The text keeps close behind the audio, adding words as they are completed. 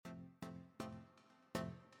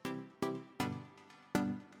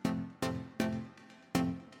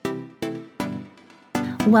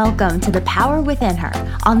Welcome to The Power Within Her.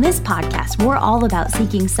 On this podcast, we're all about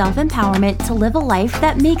seeking self-empowerment to live a life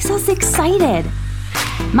that makes us excited.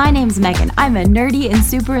 My name's Megan. I'm a nerdy and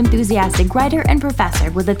super enthusiastic writer and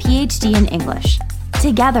professor with a PhD in English.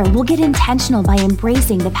 Together, we'll get intentional by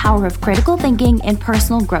embracing the power of critical thinking and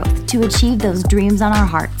personal growth to achieve those dreams on our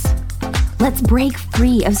hearts. Let's break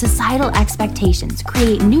free of societal expectations,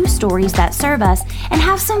 create new stories that serve us, and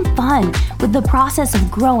have some fun with the process of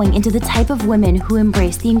growing into the type of women who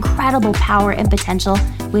embrace the incredible power and potential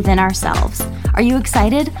within ourselves. Are you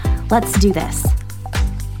excited? Let's do this.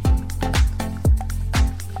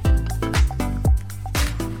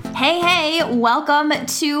 Hey, welcome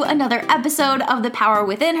to another episode of The Power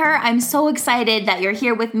Within Her. I'm so excited that you're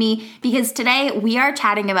here with me because today we are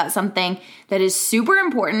chatting about something that is super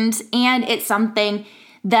important, and it's something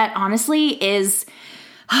that honestly is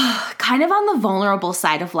kind of on the vulnerable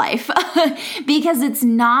side of life because it's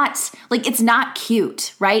not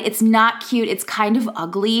cute, right? It's not cute. It's kind of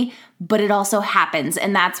ugly, but it also happens.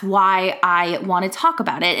 And that's why I want to talk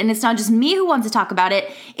about it. And it's not just me who wants to talk about it.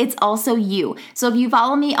 It's also you. So if you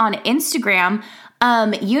follow me on Instagram,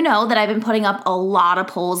 you know that I've been putting up a lot of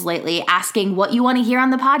polls lately asking what you want to hear on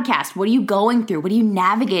the podcast. What are you going through? What are you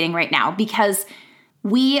navigating right now? Because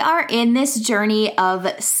we are in this journey of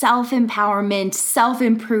self-empowerment,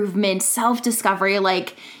 self-improvement, self-discovery,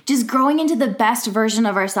 like just growing into the best version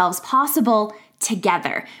of ourselves possible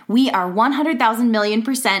together. We are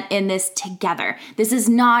 100,000,000,000% in this together. This is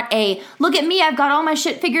not a, look at me, I've got all my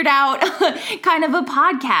shit figured out kind of a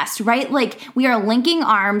podcast, right? Like we are linking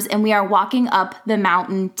arms and we are walking up the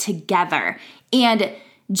mountain together. And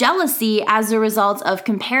jealousy as a result of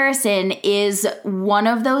comparison is one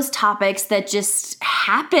of those topics that just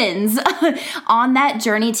happens on that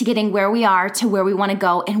journey to getting where we are to where we want to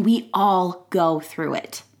go, and we all go through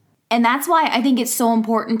it. And that's why I think it's so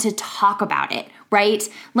important to talk about it, right?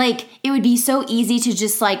 Like it would be so easy to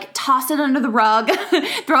just like toss it under the rug,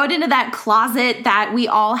 throw it into that closet that we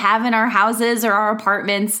all have in our houses or our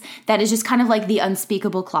apartments that is just kind of like the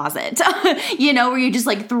unspeakable closet, where you just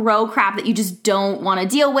like throw crap that you just don't want to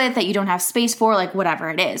deal with, that you don't have space for, like whatever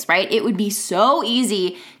it is, right? It would be so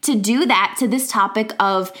easy to do that to this topic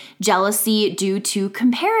of jealousy due to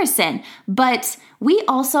comparison. But we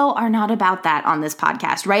also are not about that on this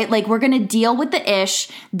podcast, right? Like we're going to deal with the ish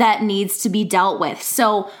that needs to be dealt with.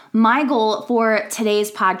 So my goal for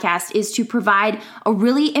today's podcast is to provide a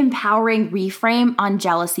really empowering reframe on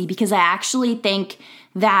jealousy, because I actually think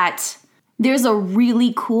that there's a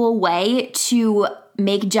really cool way to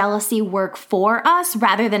make jealousy work for us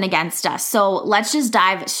rather than against us. So let's just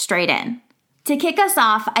dive straight in. To kick us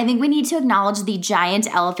off, I think we need to acknowledge the giant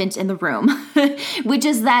elephant in the room, which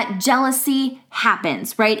is that jealousy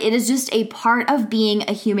happens, right? It is just a part of being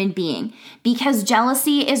a human being, because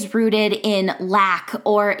jealousy is rooted in lack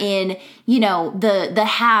or in, the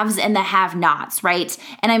haves and the have-nots, right?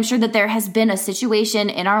 And I'm sure that there has been a situation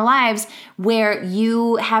in our lives where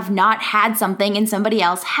you have not had something and somebody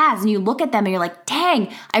else has, and you look at them and you're like,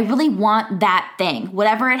 dang, I really want that thing,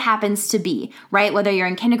 whatever it happens to be, right? Whether you're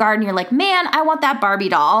in kindergarten, you're like, man, I want that Barbie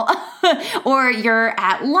doll. Or you're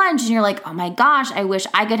at lunch and you're like, oh my gosh, I wish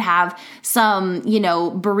I could have some,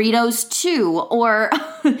 burritos too. Or,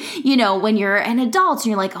 when you're an adult and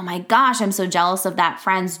you're like, oh my gosh, I'm so jealous of that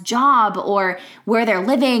friend's job or where they're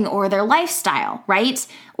living or their lifestyle, right?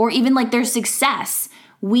 Or even like their success.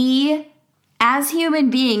 We, as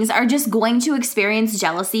human beings, are just going to experience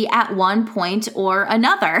jealousy at one point or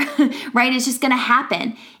another, right? It's just going to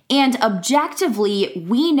happen. And objectively,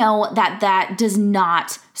 we know that that does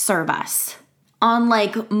not serve us on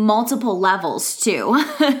like multiple levels too,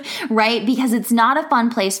 right? Because it's not a fun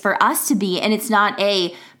place for us to be, and it's not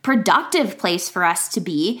a productive place for us to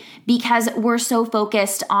be, because we're so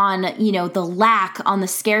focused on, the lack, on the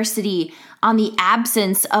scarcity, on the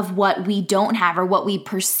absence of what we don't have or what we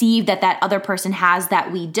perceive that other person has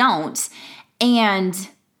that we don't. And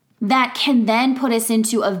that can then put us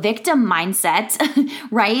into a victim mindset,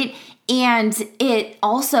 right? And it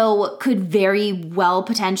also could very well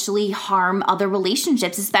potentially harm other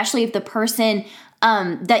relationships, especially if the person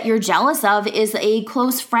that you're jealous of is a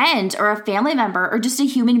close friend or a family member or just a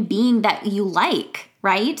human being that you like,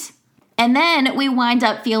 right? And then we wind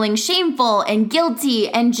up feeling shameful and guilty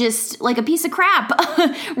and just like a piece of crap,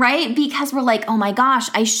 right? Because we're like, oh my gosh,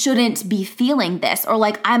 I shouldn't be feeling this. Or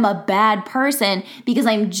like, I'm a bad person because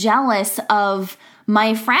I'm jealous of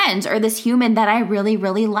my friend or this human that I really,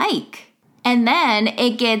 really like. And then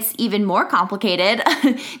it gets even more complicated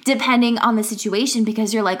depending on the situation,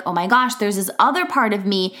 because you're like, oh my gosh, there's this other part of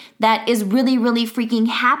me that is really, really freaking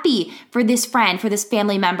happy for this friend, for this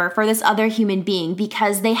family member, for this other human being,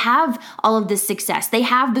 because they have all of this success. They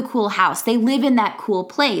have the cool house. They live in that cool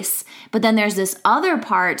place. But then there's this other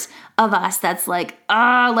part of us that's like,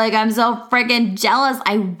 oh, like I'm so freaking jealous.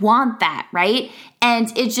 I want that, right?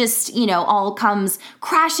 And it just, all comes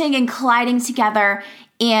crashing and colliding together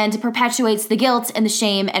and perpetuates the guilt and the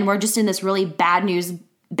shame, and we're just in this really bad news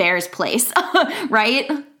bears place, right?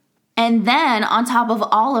 And then on top of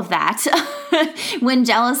all of that, when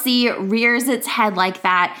jealousy rears its head like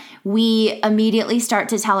that, we immediately start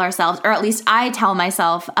to tell ourselves, or at least I tell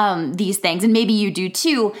myself these things, and maybe you do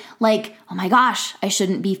too, like, oh my gosh, I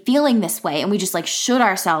shouldn't be feeling this way. And we just like shoot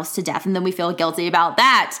ourselves to death, and then we feel guilty about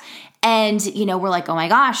that. And, we're like, oh my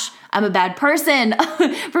gosh, I'm a bad person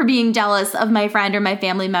for being jealous of my friend or my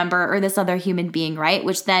family member or this other human being, right?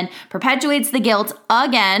 Which then perpetuates the guilt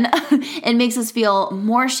again and makes us feel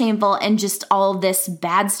more shameful and just all of this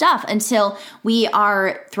bad stuff until we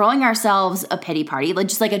are throwing ourselves a pity party, like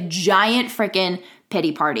just like a giant freaking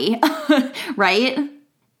pity party, right?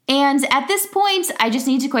 And at this point, I just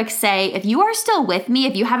need to quick say, if you are still with me,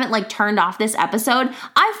 if you haven't like turned off this episode,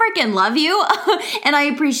 I freaking love you and I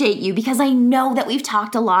appreciate you, because I know that we've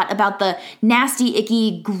talked a lot about the nasty,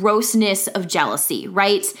 icky grossness of jealousy,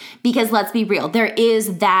 right? Because let's be real, there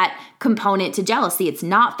is that component to jealousy. It's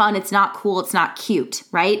not fun, it's not cool, it's not cute,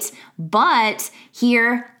 right? But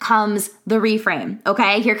here comes the reframe,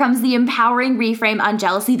 okay? Here comes the empowering reframe on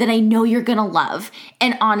jealousy that I know you're gonna love.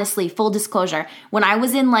 And honestly, full disclosure, when I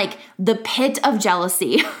was in like the pit of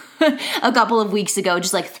jealousy a couple of weeks ago,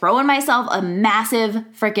 just like throwing myself a massive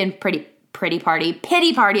freaking pity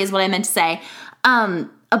party is what I meant to say,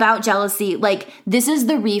 about jealousy, like this is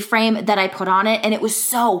the reframe that I put on it, and it was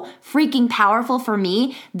so freaking powerful for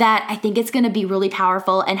me that I think it's going to be really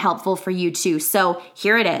powerful and helpful for you too. So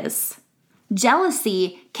here it is.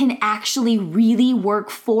 Jealousy can actually really work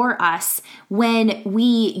for us when we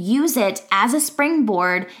use it as a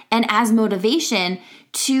springboard and as motivation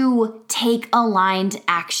to take aligned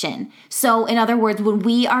action. So in other words, when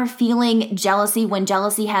we are feeling jealousy, when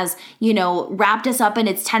jealousy has, wrapped us up in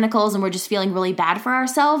its tentacles and we're just feeling really bad for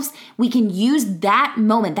ourselves, we can use that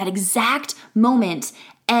moment, that exact moment,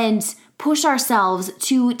 and push ourselves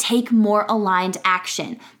to take more aligned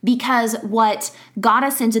action. Because what got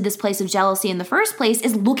us into this place of jealousy in the first place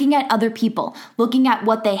is looking at other people, looking at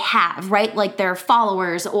what they have, right? Like their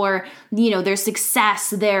followers or, their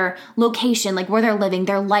success, their location, like where they're living,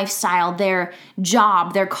 their lifestyle, their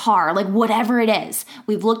job, their car, like whatever it is.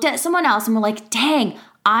 We've looked at someone else and we're like, dang,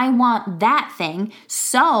 I want that thing.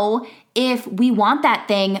 So if we want that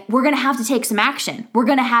thing, we're going to have to take some action. We're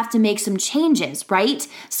going to have to make some changes, right?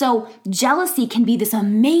 So jealousy can be this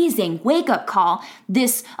amazing wake-up call,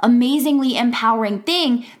 this amazingly empowering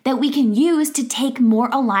thing that we can use to take more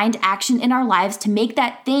aligned action in our lives to make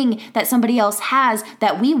that thing that somebody else has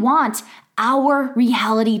that we want our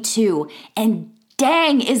reality too. And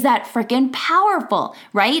dang, is that freaking powerful,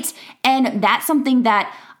 right? And that's something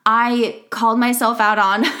that I called myself out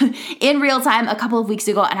on in real time a couple of weeks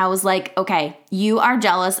ago, and I was like, okay, you are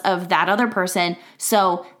jealous of that other person.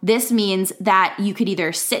 So this means that you could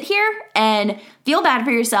either sit here and feel bad for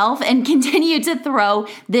yourself and continue to throw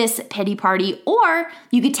this pity party, or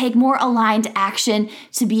you could take more aligned action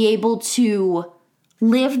to be able to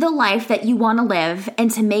live the life that you want to live and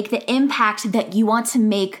to make the impact that you want to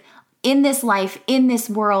make in this life, in this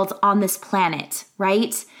world, on this planet,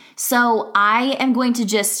 right? So I am going to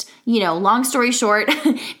just, long story short,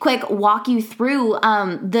 quick walk you through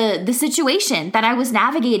the situation that I was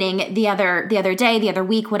navigating the other day, the other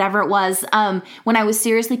week, whatever it was, when I was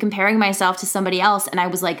seriously comparing myself to somebody else, and I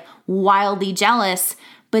was like wildly jealous.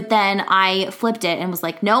 But then I flipped it and was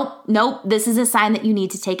like, nope, this is a sign that you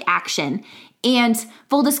need to take action. And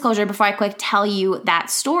full disclosure, before I quick tell you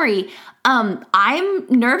that story, I'm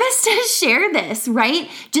nervous to share this, right?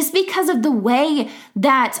 Just because of the way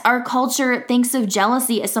that our culture thinks of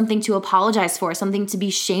jealousy as something to apologize for, something to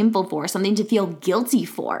be shameful for, something to feel guilty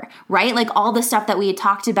for, right? Like all the stuff that we had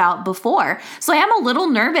talked about before. So I am a little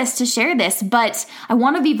nervous to share this, but I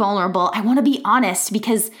want to be vulnerable. I want to be honest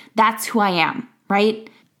because that's who I am, right?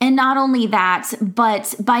 And not only that,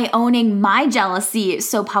 but by owning my jealousy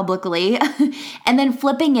so publicly and then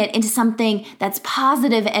flipping it into something that's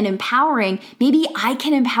positive and empowering, maybe I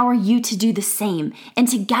can empower you to do the same. And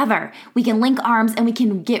together we can link arms and we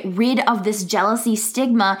can get rid of this jealousy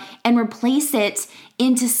stigma and replace it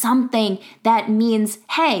into something that means,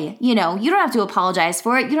 hey, you don't have to apologize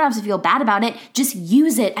for it. You don't have to feel bad about it. Just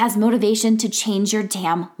use it as motivation to change your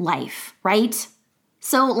damn life, right?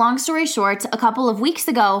 So long story short, a couple of weeks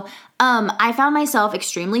ago, I found myself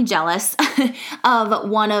extremely jealous of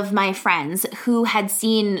one of my friends who had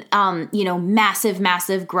seen,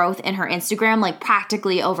 massive growth in her Instagram, like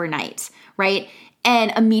practically overnight, right?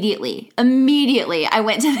 And immediately, I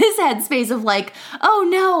went to this headspace of like, oh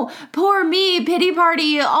no, poor me, pity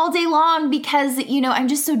party all day long because, I'm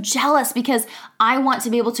just so jealous because I want to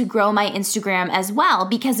be able to grow my Instagram as well.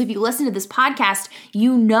 Because if you listen to this podcast,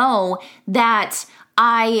 you know that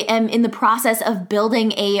I am in the process of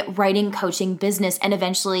building a writing coaching business and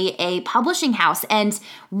eventually a publishing house and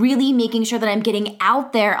really making sure that I'm getting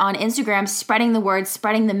out there on Instagram, spreading the word,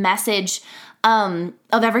 spreading the message of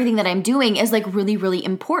everything that I'm doing is like really, really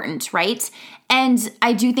important, right? And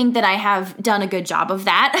I do think that I have done a good job of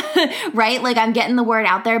that, right? Like I'm getting the word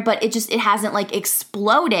out there, but it hasn't like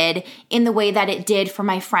exploded in the way that it did for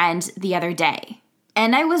my friend the other day.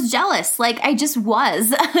 And I was jealous, like I just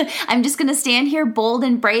was. I'm just gonna stand here bold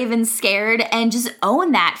and brave and scared and just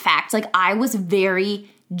own that fact. Like I was very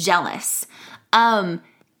jealous.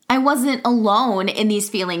 I wasn't alone in these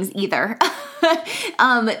feelings either.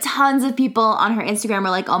 Tons of people on her Instagram are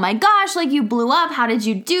like, oh my gosh, like you blew up. How did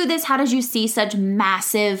you do this? How did you see such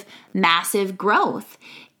massive growth?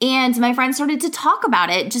 And my friend started to talk about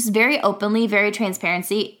it just very openly, very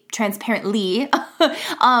transparently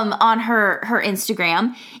on her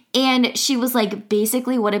Instagram. And she was like,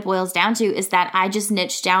 basically what it boils down to is that I just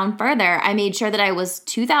niched down further. I made sure that I was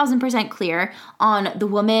 2000% clear on the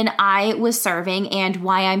woman I was serving and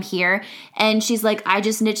why I'm here. And she's like, I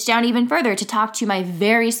just niched down even further to talk to my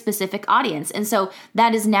very specific audience. And so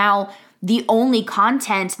that is now the only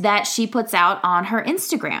content that she puts out on her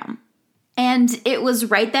Instagram. And it was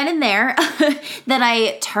right then and there that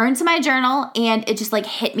I turned to my journal and it just like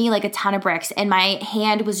hit me like a ton of bricks. And my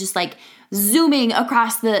hand was just like zooming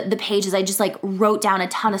across the pages. I just like wrote down a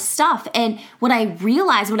ton of stuff. And what I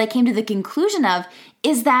realized, what I came to the conclusion of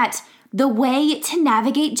is that the way to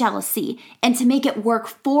navigate jealousy and to make it work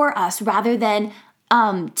for us rather than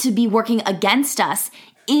to be working against us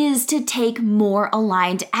is to take more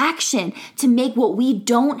aligned action to make what we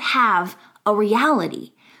don't have a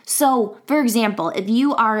reality. So, for example, if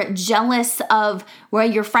you are jealous of where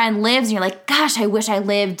your friend lives and you're like, gosh, I wish I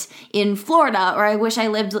lived in Florida or I wish I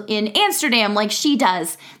lived in Amsterdam like she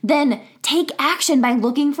does, then take action by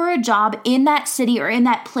looking for a job in that city or in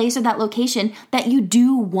that place or that location that you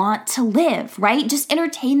do want to live, right? Just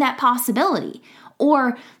entertain that possibility.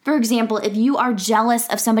 Or, for example, if you are jealous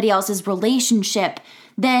of somebody else's relationship,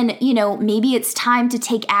 then, maybe it's time to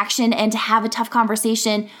take action and to have a tough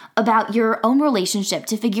conversation about your own relationship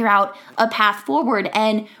to figure out a path forward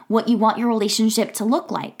and what you want your relationship to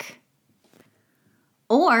look like.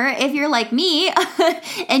 Or if you're like me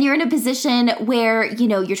and you're in a position where,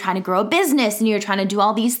 you're trying to grow a business and you're trying to do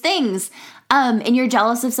all these things, and you're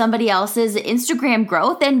jealous of somebody else's Instagram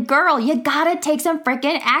growth, then girl, you gotta take some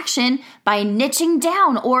freaking action by niching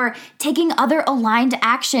down or taking other aligned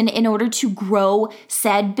action in order to grow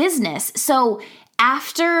said business. So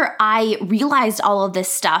after I realized all of this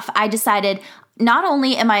stuff, I decided not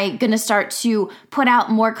only am I going to start to put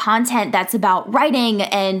out more content that's about writing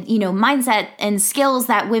and, mindset and skills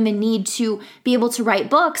that women need to be able to write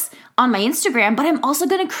books on my Instagram, but I'm also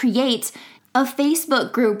going to create a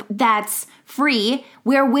Facebook group that's free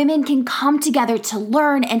where women can come together to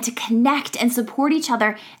learn and to connect and support each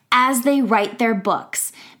other as they write their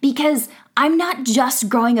books. Because I'm not just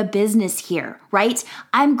growing a business here, right?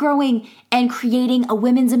 I'm growing and creating a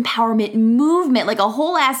women's empowerment movement, like a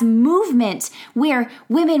whole ass movement where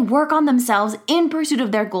women work on themselves in pursuit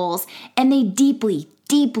of their goals and they deeply,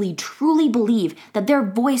 truly believe that their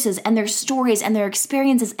voices and their stories and their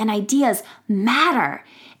experiences and ideas matter.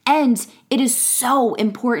 And it is so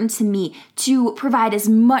important to me to provide as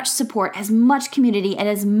much support, as much community, and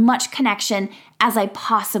as much connection as I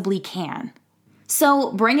possibly can.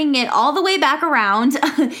 So bringing it all the way back around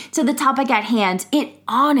to the topic at hand, it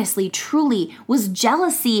honestly, truly was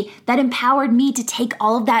jealousy that empowered me to take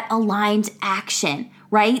all of that aligned action,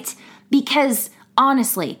 right? Because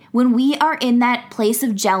honestly, when we are in that place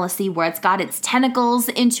of jealousy where it's got its tentacles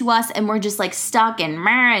into us and we're just like stuck and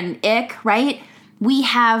ick, right? We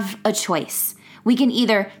have a choice. We can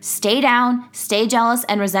either stay down, stay jealous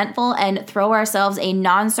and resentful, and throw ourselves a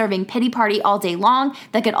non-serving pity party all day long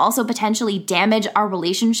that could also potentially damage our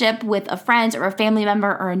relationship with a friend or a family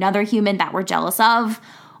member or another human that we're jealous of.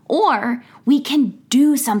 Or we can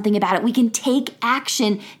do something about it. We can take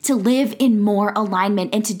action to live in more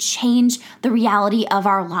alignment and to change the reality of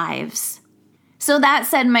our lives. So that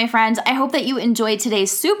said, my friends, I hope that you enjoyed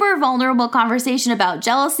today's super vulnerable conversation about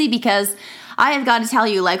jealousy, because I have got to tell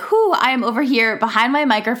you, I am over here behind my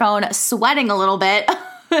microphone sweating a little bit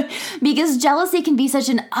because jealousy can be such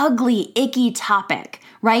an ugly, icky topic,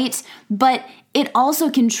 right? But it also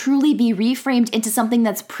can truly be reframed into something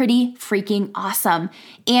that's pretty freaking awesome.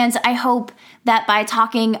 And I hope that by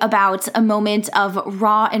talking about a moment of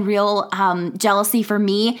raw and real jealousy for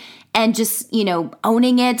me, and just,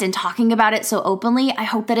 owning it and talking about it so openly, I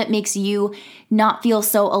hope that it makes you not feel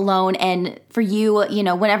so alone, and for you,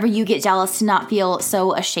 whenever you get jealous, to not feel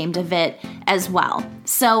so ashamed of it as well.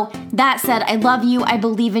 So that said, I love you. I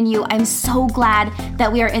believe in you. I'm so glad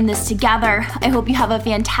that we are in this together. I hope you have a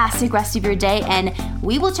fantastic rest of your day, and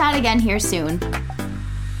we will chat again here soon.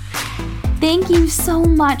 Thank you so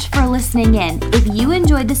much for listening in. If you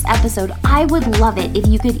enjoyed this episode, I would love it if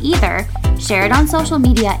you could either share it on social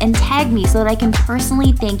media and tag me so that I can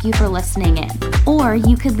personally thank you for listening in. Or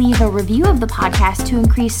you could leave a review of the podcast to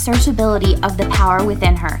increase searchability of the power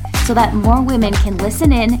within her so that more women can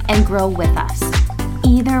listen in and grow with us.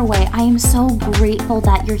 Either way, I am so grateful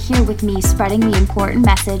that you're here with me spreading the important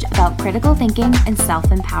message about critical thinking and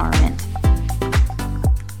self-empowerment.